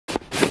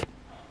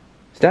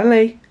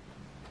Stanley!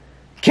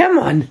 Come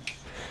on!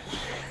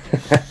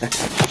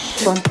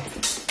 Come on.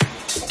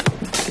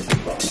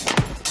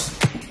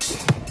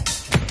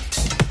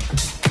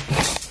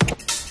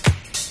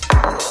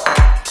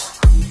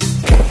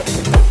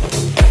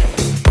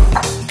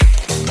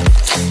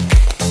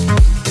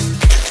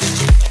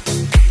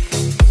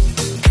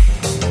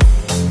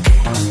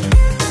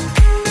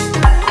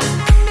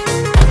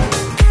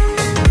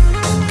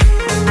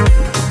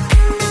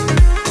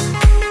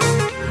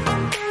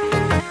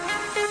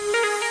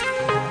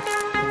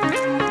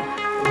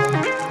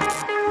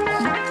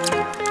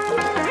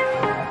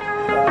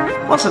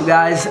 What's up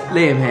guys,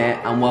 Liam here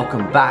and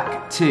welcome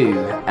back to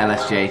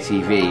LSJ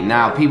TV.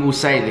 Now people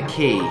say the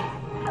key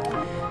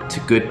to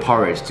good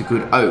porridge, to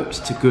good oats,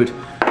 to good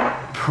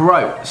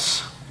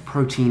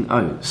protein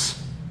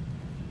oats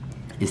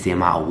is the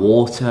amount of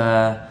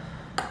water,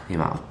 the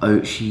amount of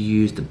oats you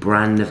use, the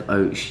brand of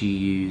oats you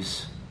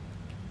use.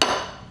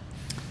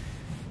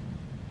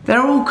 They're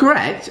all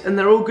correct and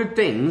they're all good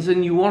things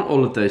and you want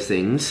all of those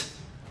things.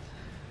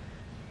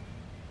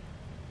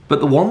 But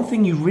the one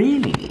thing you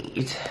really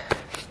need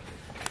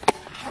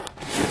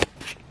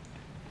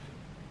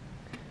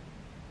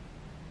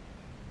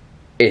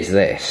is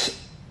this.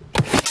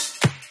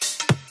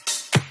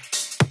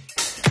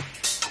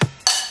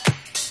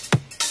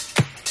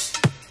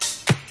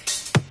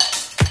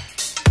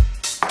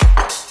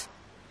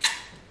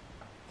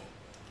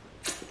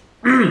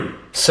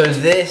 So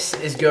this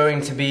is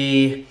going to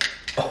be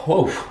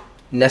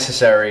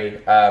necessary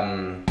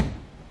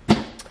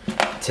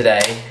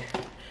today.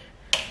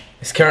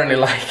 It's currently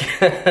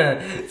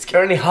it's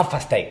currently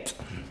 8:30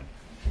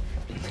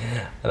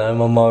 and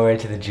I'm on my way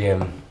to the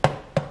gym.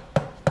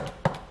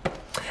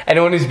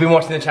 Anyone who's been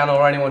watching the channel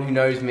or anyone who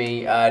knows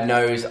me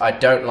knows I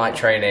don't like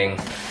training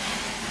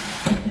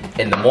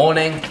in the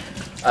morning.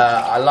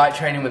 I like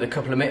training with a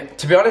couple of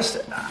minutes. To be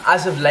honest,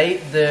 as of late,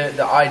 the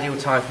ideal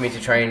time for me to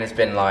train has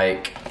been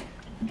like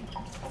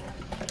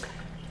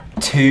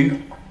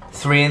 2,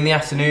 3 in the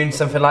afternoon,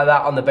 something like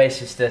that, on the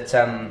basis that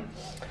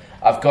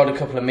I've got a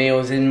couple of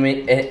meals in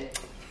me.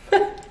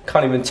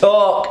 Can't even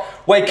talk.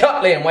 Wake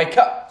up, Liam, wake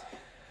up.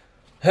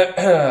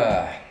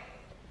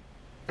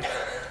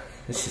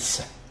 This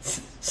is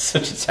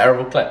such a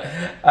terrible clip.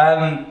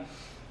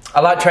 I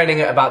like training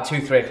at about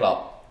 2, 3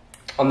 o'clock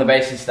on the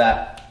basis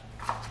that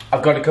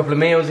I've got a couple of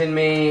meals in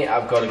me,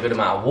 I've got a good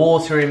amount of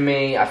water in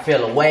me, I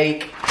feel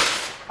awake,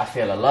 I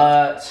feel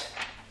alert.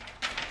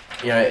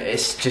 You know,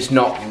 it's just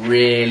not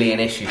really an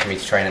issue for me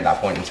to train at that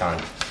point in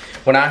time.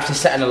 When I have to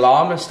set an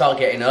alarm and start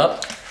getting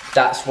up,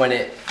 that's when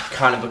it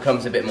kind of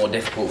becomes a bit more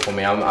difficult for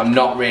me. I'm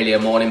not really a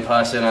morning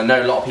person. I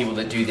know a lot of people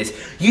that do this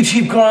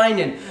YouTube grind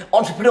and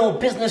entrepreneurial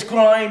business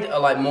grind are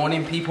like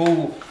morning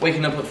people,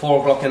 waking up at 4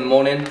 o'clock in the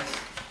morning.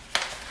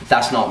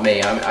 That's not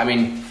me. I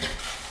mean,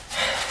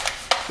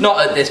 not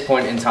at this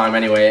point in time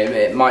anyway.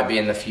 It might be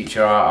in the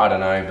future, I don't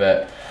know,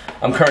 but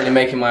I'm currently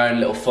making my own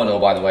little funnel,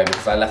 by the way,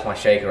 because I left my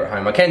shaker at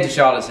home. I came to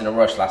Charlotte's in a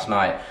rush last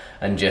night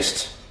and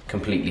just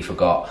completely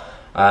forgot.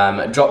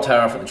 Dropped her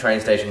off at the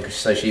train station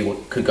so she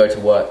could go to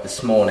work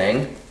this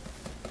morning.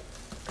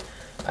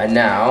 And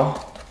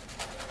now,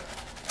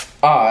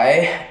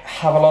 I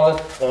have a lot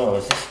of... Oh,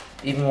 is this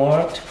even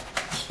worked?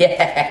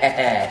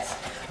 Yes!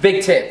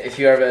 Big tip, if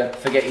you ever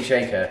forget your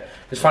shaker,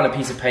 just find a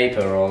piece of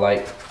paper or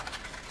like...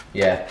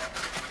 Yeah.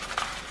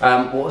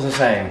 What was I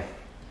saying?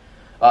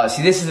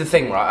 See, this is the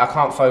thing, right? I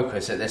can't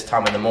focus at this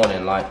time in the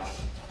morning, like...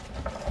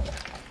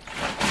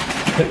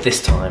 At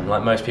this time,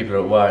 like most people are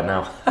at work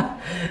now.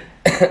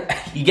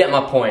 You get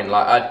my point,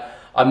 like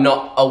I'm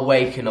not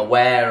awake and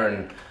aware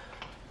and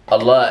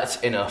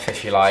alert enough,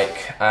 if you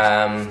like,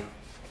 to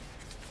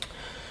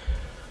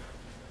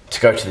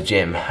go to the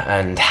gym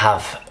and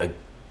have a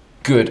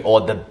good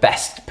or the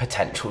best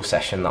potential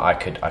session that I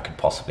could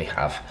possibly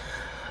have.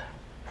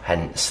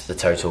 Hence the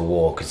total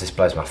war, because this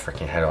blows my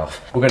freaking head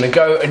off. We're gonna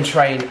go and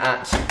train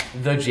at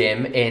the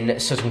gym in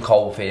Sutton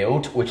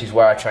Coldfield, which is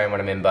where I train when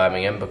I'm in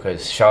Birmingham,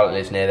 because Charlotte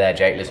lives near there,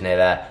 Jake lives near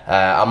there.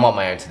 I'm on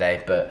my own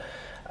today, but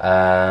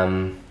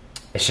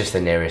it's just the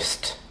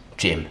nearest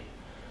gym.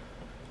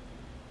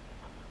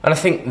 And I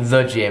think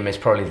the gym is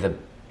probably the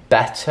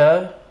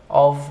better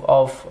of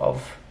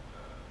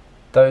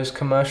those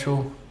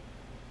commercial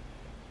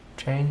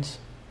chains.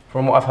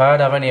 From what I've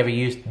heard, I've only ever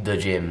used the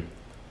gym.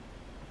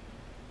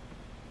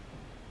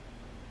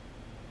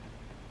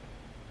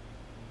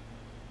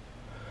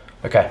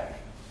 Okay.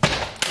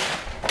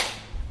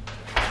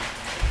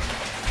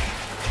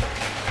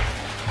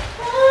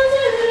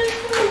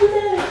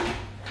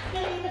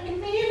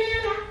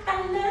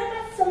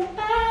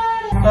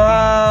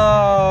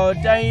 Oh,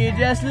 don't you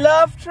just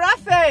love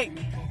traffic?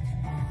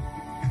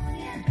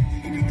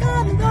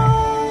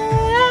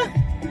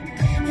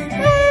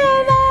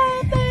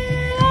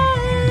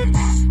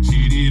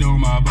 Cheated on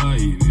my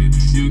baby,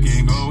 you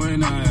can go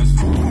and ask.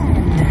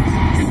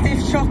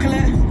 Stiff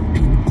chocolate.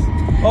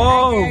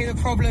 Oh. AKA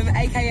the problem,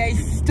 AKA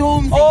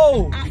Stormzy.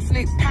 Oh.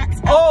 Absolute packed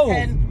Oh.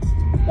 tent.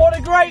 What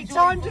a great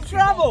time to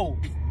travel.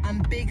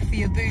 And big for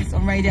your boots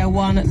on Radio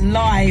 1,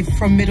 live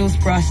from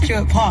Middlesbrough.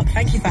 Stuart Park,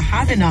 thank you for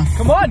having us.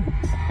 Come on!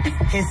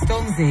 Here's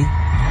Stormzy.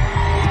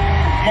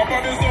 My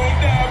brothers all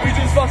down, we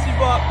just Fussy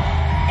Buck.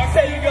 I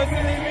say you go to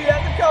leave me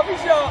at the coffee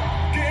shop.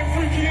 getting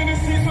freaky in the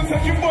seats, we're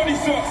taking body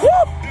shots.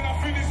 Woo! Then I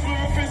finish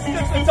with a fist,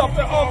 Just to top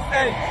it off,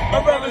 hey.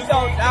 My brothers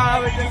don't die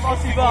with the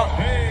Fussy Buck.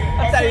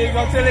 I say you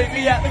go to leave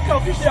me at the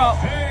coffee shop.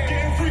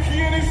 Getting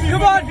freaky in the seats.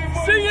 Come on,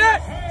 sing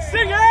it!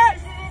 Sing it!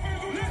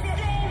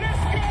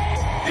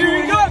 You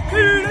ain't got a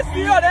clue, let's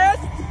be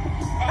honest.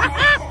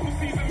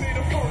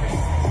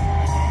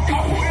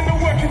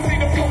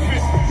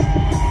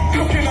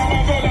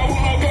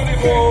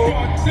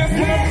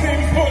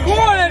 Go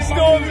on then,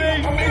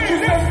 Stormzy!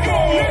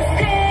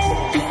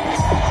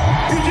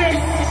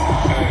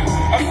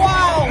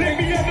 Wow!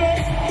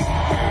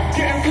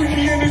 Getting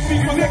freaky in the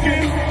seats for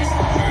seconds.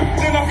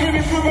 Then I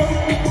finish with a.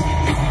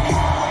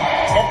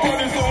 My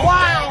brothers all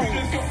Wow!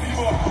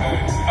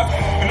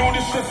 and all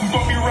this stress has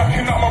got me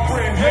racking up my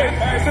brain.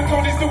 Said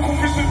all these little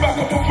fishes back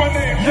up off my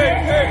name.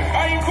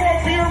 I ain't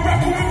gonna be a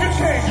rapper with a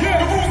chain.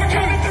 The rules are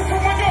kinda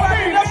different when you're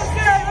free.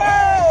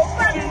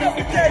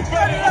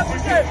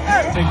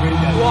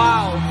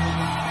 Wow.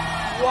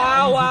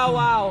 Wow, wow,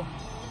 wow.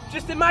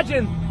 Just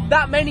imagine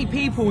that many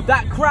people,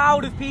 that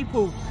crowd of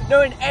people,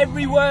 knowing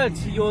every word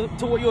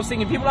to what you're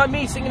singing. People like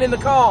me singing in the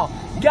car,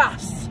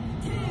 gassed.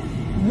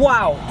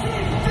 Wow.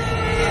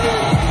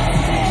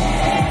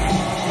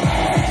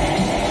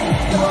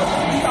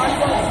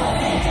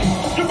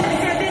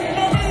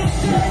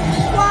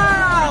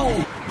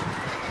 Wow.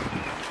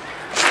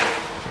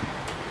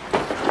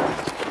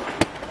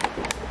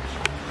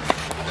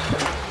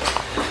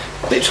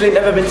 Literally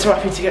never been so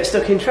happy to get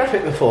stuck in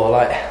traffic before.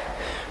 Like,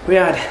 we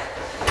had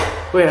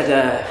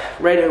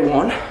Radio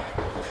 1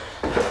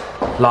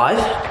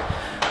 live,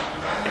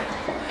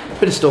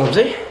 bit of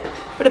Stormzy,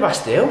 bit of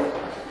Bastille.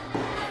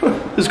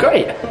 It was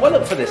great. Well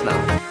up for this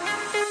now.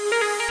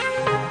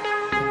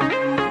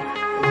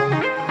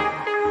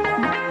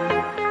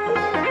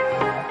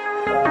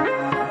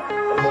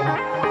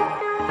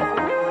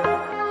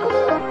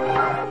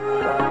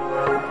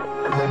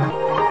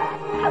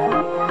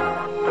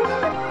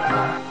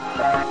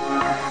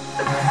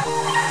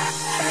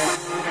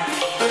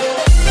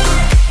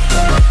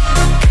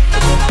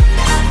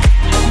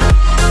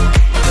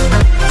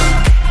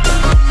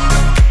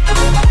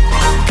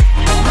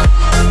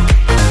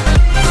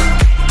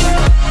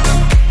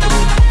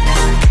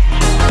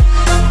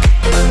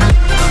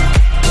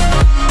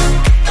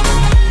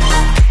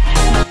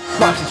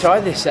 Try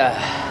this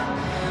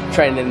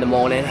training in the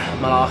morning,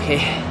 malarkey,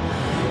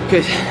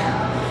 because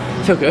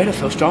I feel good, I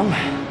feel strong.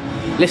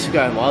 Lifts are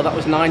going well. That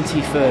was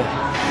 90 for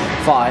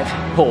 5,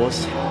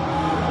 paused,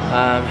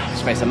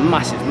 which makes a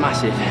massive,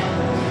 massive,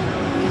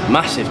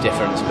 massive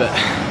difference. But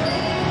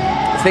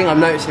the thing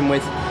I'm noticing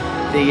with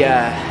the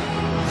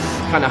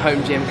kind of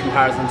home gym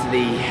comparison to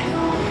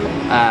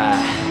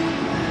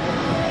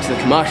the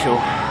commercial,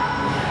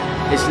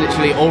 it's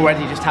literally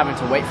already just having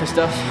to wait for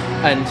stuff,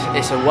 and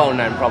it's a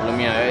well-known problem,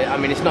 you know. I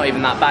mean, it's not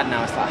even that bad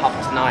now, it's like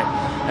 9:30,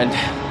 and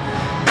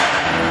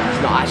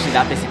it's not actually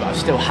that busy, but I've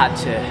still had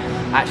to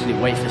actually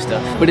wait for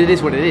stuff. But it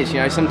is what it is, you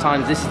know.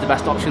 Sometimes this is the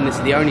best option, this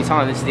is the only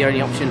time, this is the only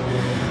option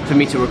for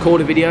me to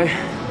record a video,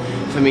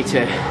 for me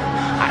to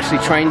actually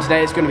train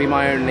today. It's going to be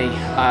my only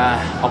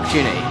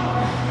opportunity.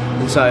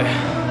 And so,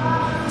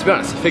 to be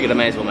honest, I figured I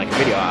may as well make a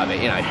video out of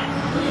it, you know.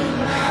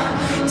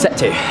 Set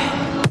 2.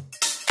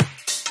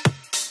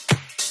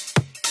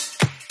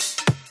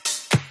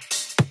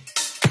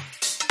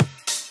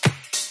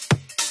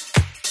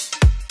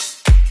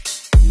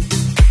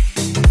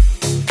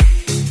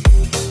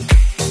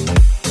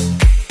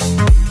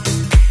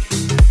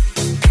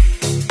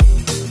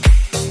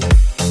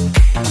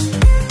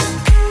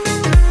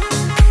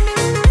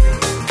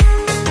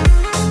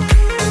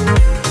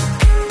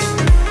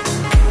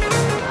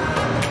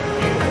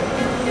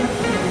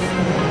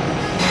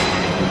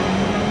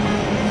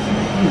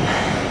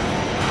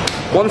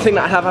 One thing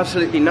that I have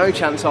absolutely no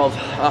chance of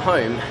at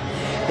home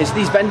is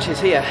these benches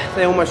here.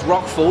 They almost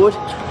rock forward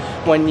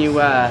when you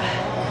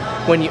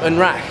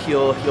unrack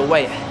your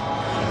weight.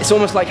 It's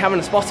almost like having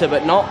a spotter,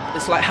 but not.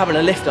 It's like having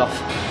a lift off.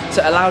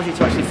 So it allows you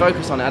to actually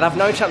focus on it. I'd have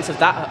no chance of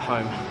that at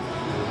home.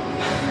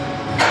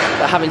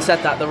 But having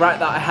said that, the rack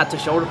that I had to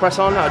shoulder press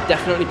on, I would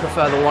definitely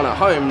prefer the one at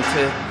home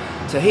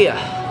to here.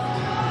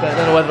 But I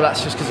don't know whether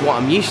that's just because of what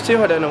I'm used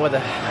to. I don't know whether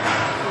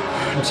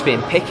I'm just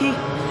being picky.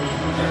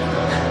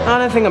 I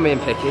don't think I'm being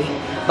picky.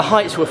 The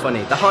heights were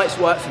funny. The heights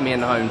worked for me in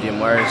the home gym,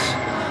 whereas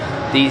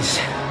these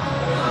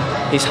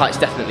heights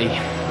definitely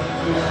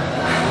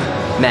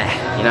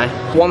meh, you know.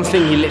 One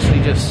thing you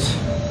literally just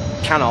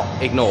cannot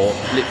ignore,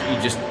 you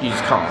just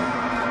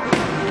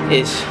can't,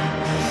 is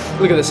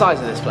look at the size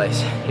of this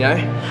place, you know.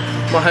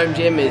 My home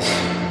gym is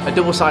a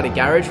double-sided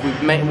garage.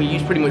 We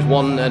use pretty much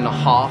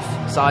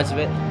 1.5 sides of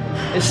it.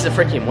 This is a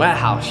freaking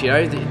warehouse, you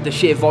know. The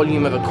sheer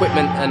volume of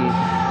equipment and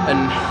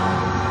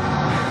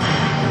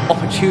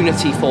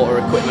opportunity for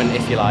equipment,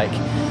 if you like,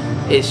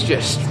 is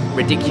just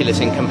ridiculous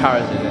in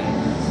comparison.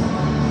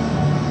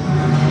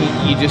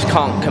 You you just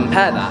can't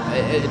compare that.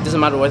 It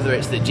doesn't matter whether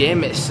it's the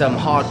gym, it's some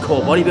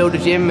hardcore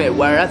bodybuilder gym,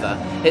 wherever.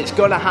 It's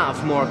gonna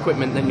have more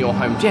equipment than your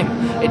home gym.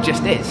 It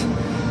just is.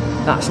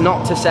 That's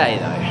not to say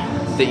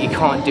though that you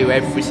can't do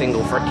every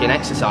single freaking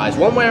exercise,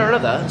 one way or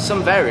another,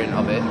 some variant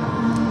of it,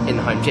 in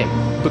the home gym,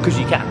 because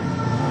you can.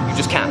 You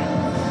just can.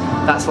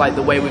 That's like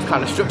the way we've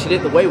kind of structured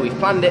it, the way we've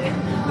planned it,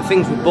 the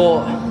things we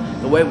bought,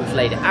 the way we've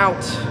laid it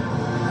out.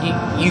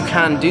 You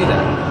can do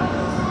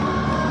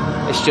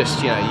that. It's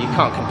just, you know, you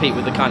can't compete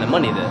with the kind of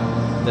money that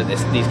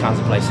these kinds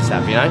of places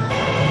have, you know?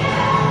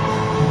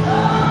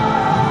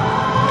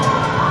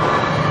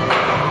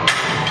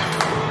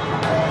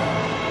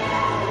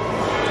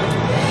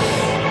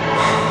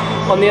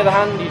 On the other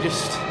hand, you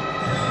just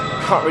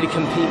can't really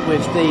compete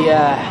with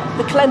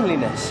the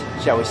cleanliness,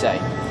 shall we say,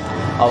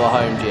 of a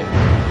home gym.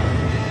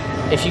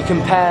 If you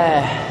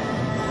compare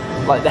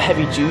like the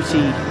heavy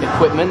duty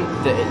equipment,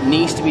 that it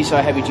needs to be so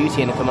heavy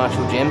duty in a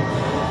commercial gym,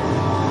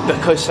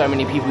 because so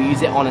many people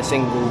use it on a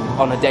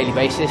daily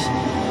basis.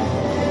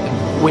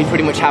 We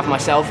pretty much have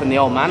myself and the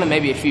old man and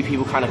maybe a few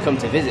people kind of come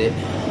to visit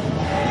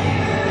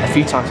a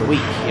few times a week,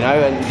 you know,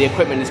 and the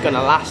equipment is going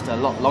to last a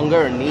lot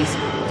longer and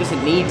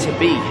doesn't need to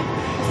be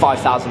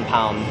 £5,000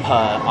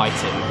 per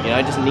item, you know,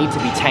 it doesn't need to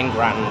be 10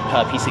 grand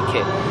per piece of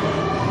kit.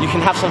 You can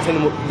have something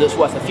that's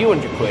worth a few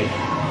 £100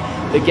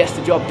 that gets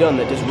the job done,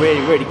 that does really,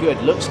 really good,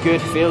 looks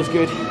good, feels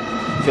smooth,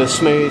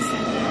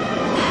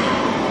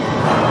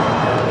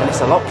 and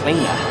it's a lot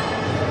cleaner.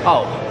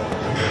 Oh,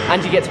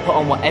 and you get to put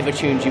on whatever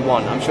tunes you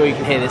want. I'm sure you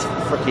can hear this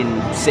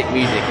freaking sick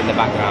music in the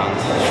background.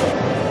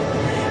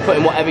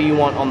 Putting whatever you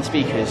want on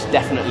speakers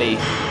definitely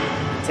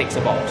ticks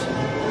a box.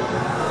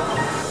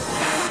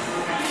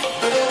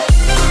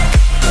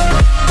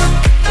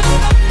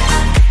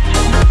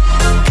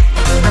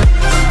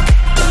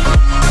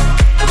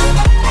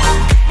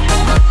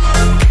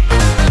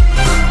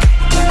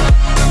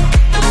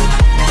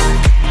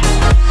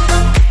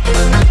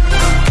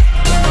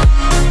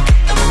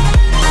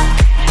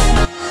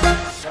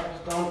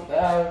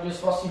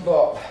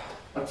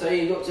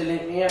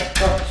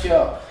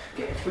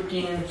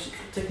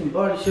 Taking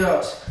body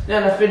shots.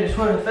 Then I finished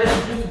one of the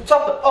faces just to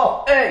top it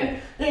off.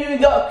 Hey, you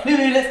ain't got a clue,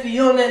 let's be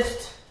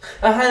honest.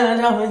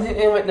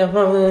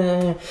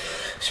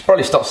 Should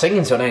probably stop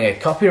singing so I don't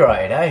get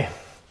copyrighted, eh?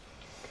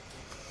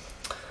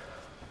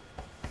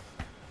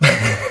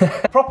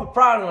 Proper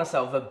proud of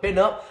myself. I've been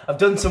up, I've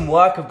done some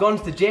work, I've gone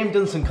to the gym,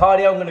 done some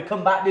cardio. I'm gonna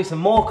come back, do some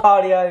more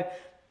cardio.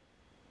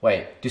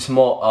 Wait, do some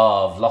more.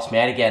 Oh, I've lost my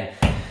head again.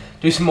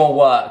 Do some more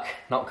work,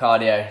 not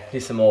cardio. Do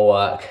some more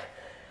work.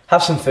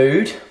 Have some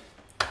food.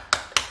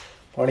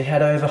 Probably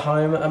head over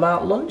home at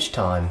about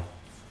lunchtime.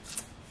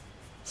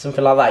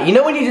 Something like that. You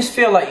know when you just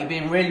feel like you're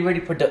being really,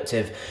 really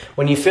productive,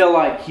 when you feel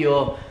like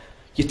you're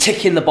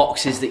ticking the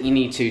boxes that you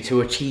need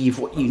to achieve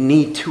what you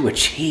need to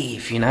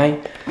achieve, you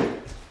know?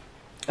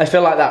 I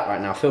feel like that right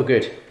now, I feel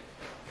good.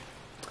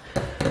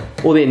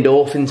 All the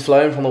endorphins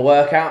flowing from the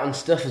workout and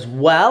stuff as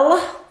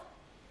well.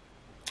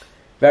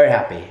 Very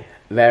happy.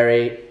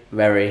 Very,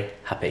 very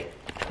happy.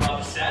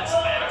 Sets,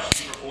 I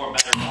actually perform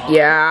better than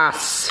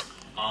yes.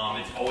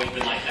 It's always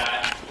been like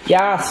that.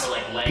 Yes. For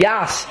like legs,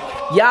 Yes.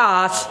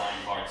 Yes.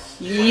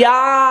 parts.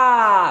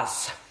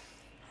 Yes.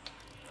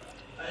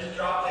 I just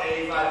dropped the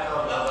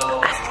 85-pound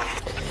dumbbell.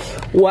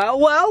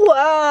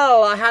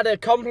 Well, I had a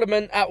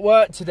compliment at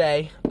work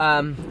today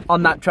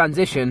on that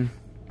transition.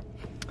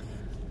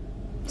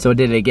 So I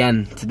did it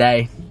again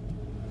today.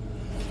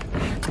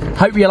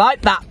 Hope you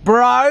like that,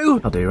 bro.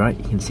 I'll do, right?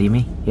 You can see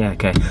me? Yeah,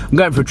 okay. I'm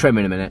going for a trim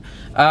in a minute.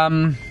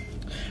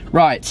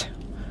 Right.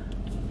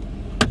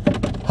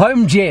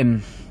 Home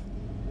gym.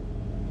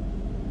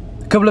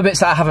 A couple of bits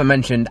that I haven't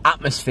mentioned.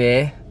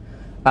 Atmosphere.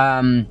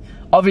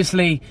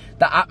 Obviously,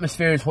 the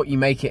atmosphere is what you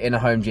make it in a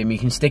home gym. You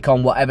can stick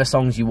on whatever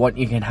songs you want.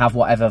 You can have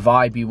whatever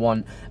vibe you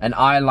want. And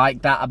I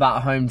like that about a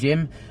home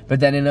gym. But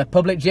then in a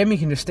public gym, you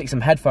can just stick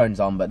some headphones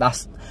on. But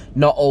that's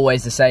not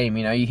always the same,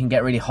 you know. You can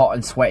get really hot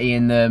and sweaty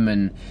in them.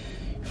 And,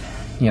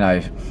 you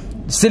know,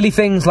 silly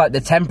things like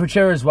the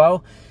temperature as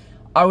well.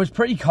 I was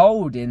pretty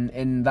cold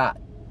in that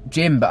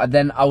gym, but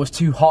then I was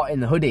too hot in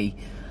the hoodie.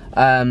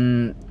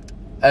 And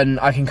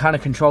I can kind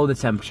of control the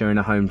temperature in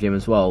a home gym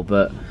as well.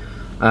 But,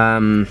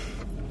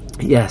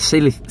 yeah,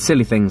 silly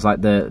things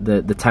like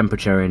the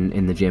temperature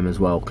in the gym as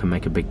well can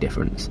make a big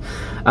difference.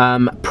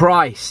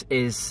 Price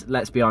is,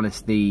 let's be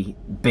honest, the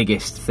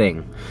biggest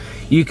thing.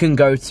 You can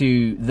go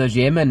to the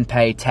gym and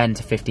pay £10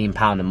 to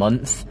 £15 a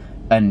month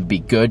and be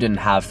good and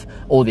have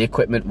all the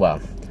equipment,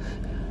 well,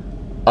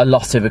 a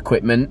lot of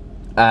equipment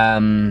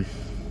for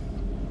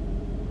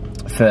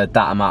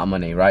that amount of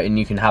money, right? And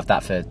you can have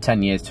that for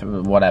 10 years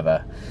to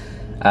whatever.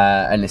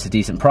 And it's a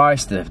decent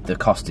price, the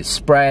cost is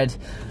spread.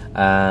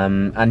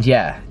 And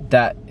yeah,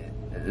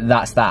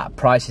 that's that.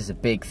 Price is a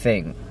big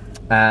thing.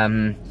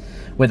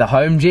 With a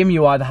home gym,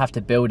 you either have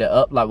to build it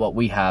up like what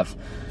we have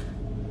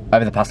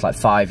over the past like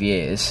 5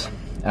 years.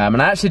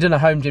 And I actually done a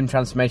home gym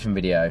transformation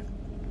video.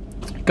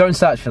 Go and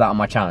search for that on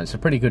my channel. It's a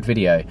pretty good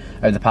video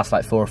over the past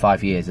like 4 or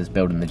 5 years as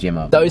building the gym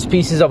up. Those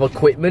pieces of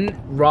equipment,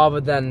 rather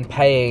than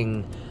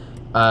paying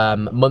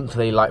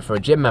monthly, like for a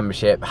gym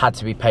membership, had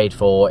to be paid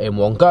for in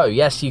one go.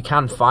 Yes, you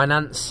can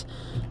finance,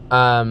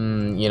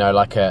 you know,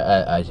 like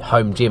a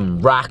home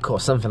gym rack or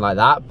something like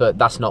that, but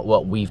that's not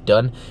what we've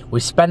done. We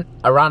spent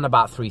around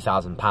about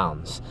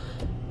 £3,000,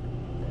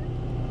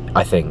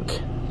 I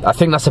think. I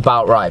think that's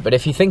about right. But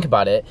if you think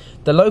about it,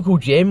 the local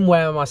gym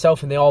where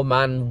myself and the old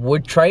man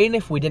would train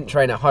if we didn't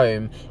train at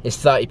home is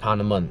 £30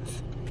 a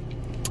month.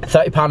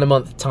 £30 a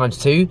month times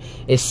 2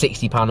 is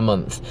 £60 a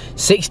month.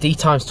 60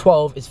 times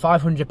 12 is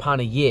 £500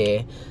 a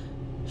year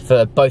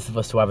for both of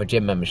us to have a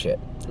gym membership,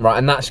 right?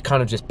 And that's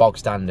kind of just bog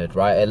standard,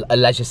 right? A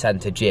leisure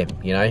centre gym,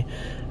 you know?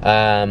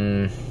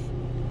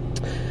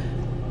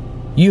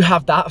 You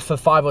have that for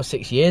 5 or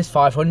 6 years,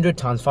 500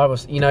 times 5 or,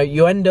 you know,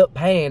 you end up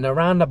paying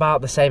around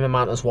about the same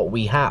amount as what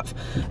we have.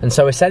 And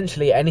so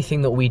essentially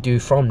anything that we do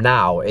from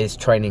now is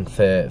training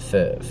for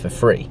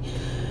free.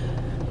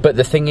 But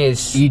the thing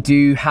is, you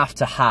do have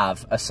to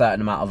have a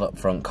certain amount of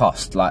upfront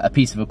cost. Like a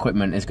piece of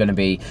equipment is going to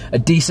be, a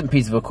decent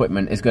piece of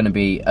equipment is going to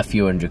be a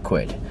few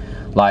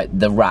 £100. Like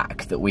the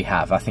rack that we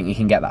have, I think you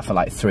can get that for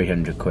like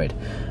 300 quid.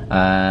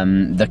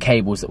 The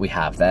cables that we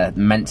have, they're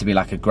meant to be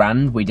like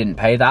 £1,000. We didn't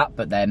pay that,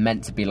 but they're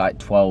meant to be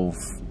like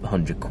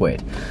 1,200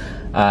 quid.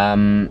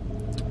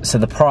 So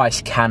the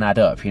price can add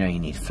up. You know, you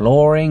need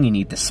flooring, you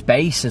need the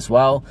space as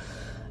well.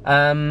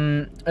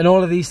 And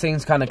all of these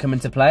things kind of come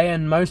into play,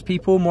 and most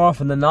people, more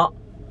often than not,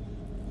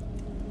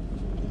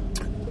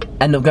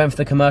 end up going for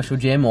the commercial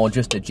gym or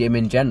just a gym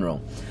in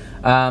general.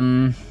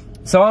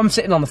 So I'm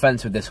sitting on the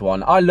fence with this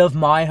one. I love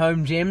my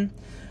home gym,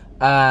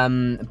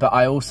 but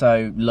I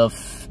also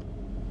love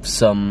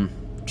some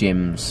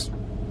gyms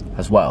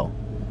as well.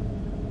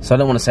 So I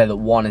don't want to say that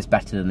one is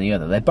better than the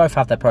other. They both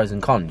have their pros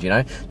and cons, you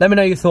know? Let me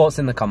know your thoughts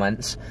in the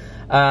comments.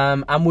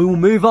 And we will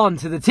move on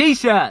to the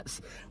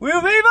t-shirts. We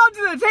will move on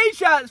to the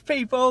t-shirts,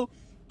 people.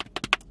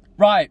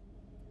 Right.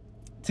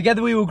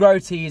 Together We Will Grow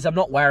tees. I'm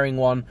not wearing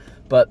one,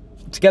 but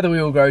Together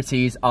We Will Grow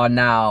tees are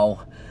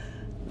now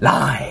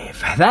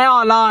live. They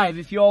are live.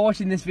 If you're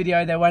watching this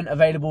video, they went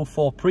available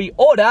for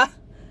pre-order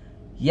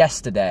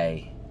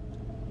yesterday,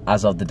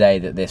 as of the day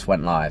that this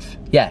went live.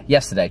 Yeah,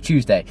 yesterday,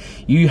 Tuesday.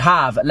 You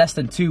have less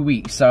than 2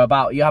 weeks, so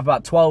you have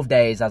about 12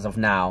 days as of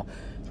now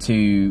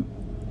to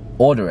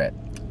order it.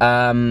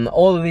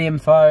 All of the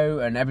info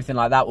and everything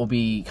like that will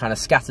be kind of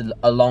scattered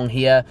along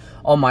here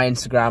on my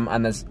Instagram,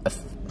 and there's a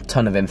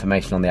ton of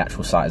information on the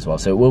actual site as well,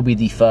 so it will be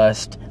the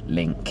first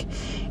link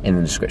in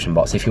the description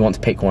box if you want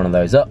to pick one of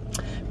those up.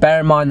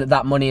 Bear in mind that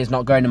that money is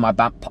not going in my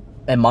back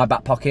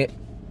pocket.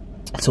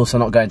 It's also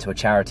not going to a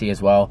charity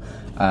as well.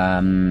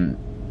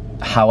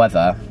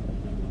 However,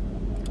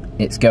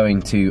 it's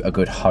going to a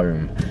good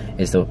home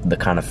is the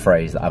kind of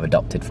phrase that I've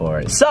adopted for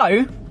it.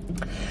 So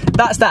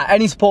that's that.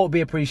 Any support would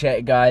be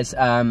appreciated, guys.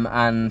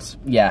 And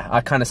yeah,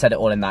 I kind of said it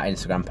all in that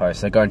Instagram post,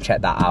 so go and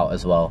check that out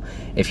as well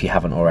if you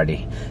haven't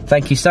already.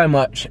 Thank you so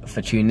much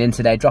for tuning in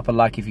today. Drop a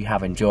like if you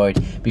have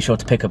enjoyed. Be sure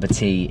to pick up a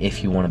tea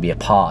if you want to be a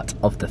part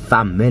of the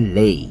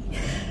family.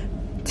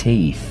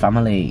 Tea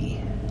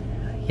family,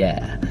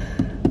 yeah.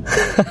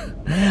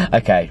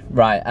 Okay,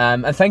 right.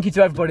 And thank you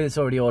to everybody that's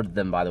already ordered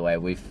them, by the way.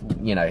 We've,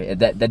 you know,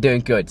 they're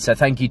doing good, so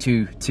thank you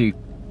to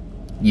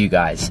you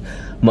guys.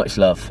 Much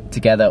love.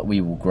 Together we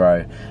will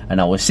grow,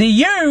 and I will see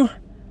you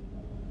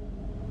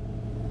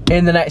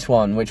in the next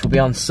one, which will be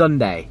on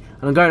Sunday.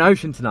 And I'm going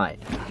ocean tonight,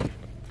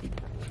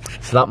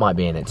 so that might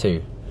be in it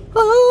too.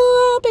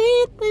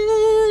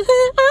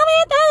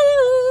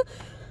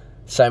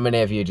 So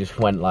many of you just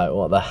went like,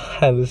 what the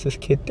hell is this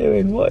kid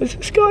doing? What is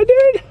this guy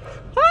doing?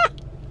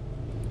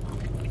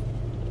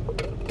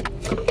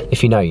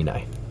 If you know, you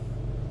know.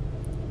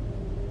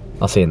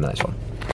 I'll see you in the next one.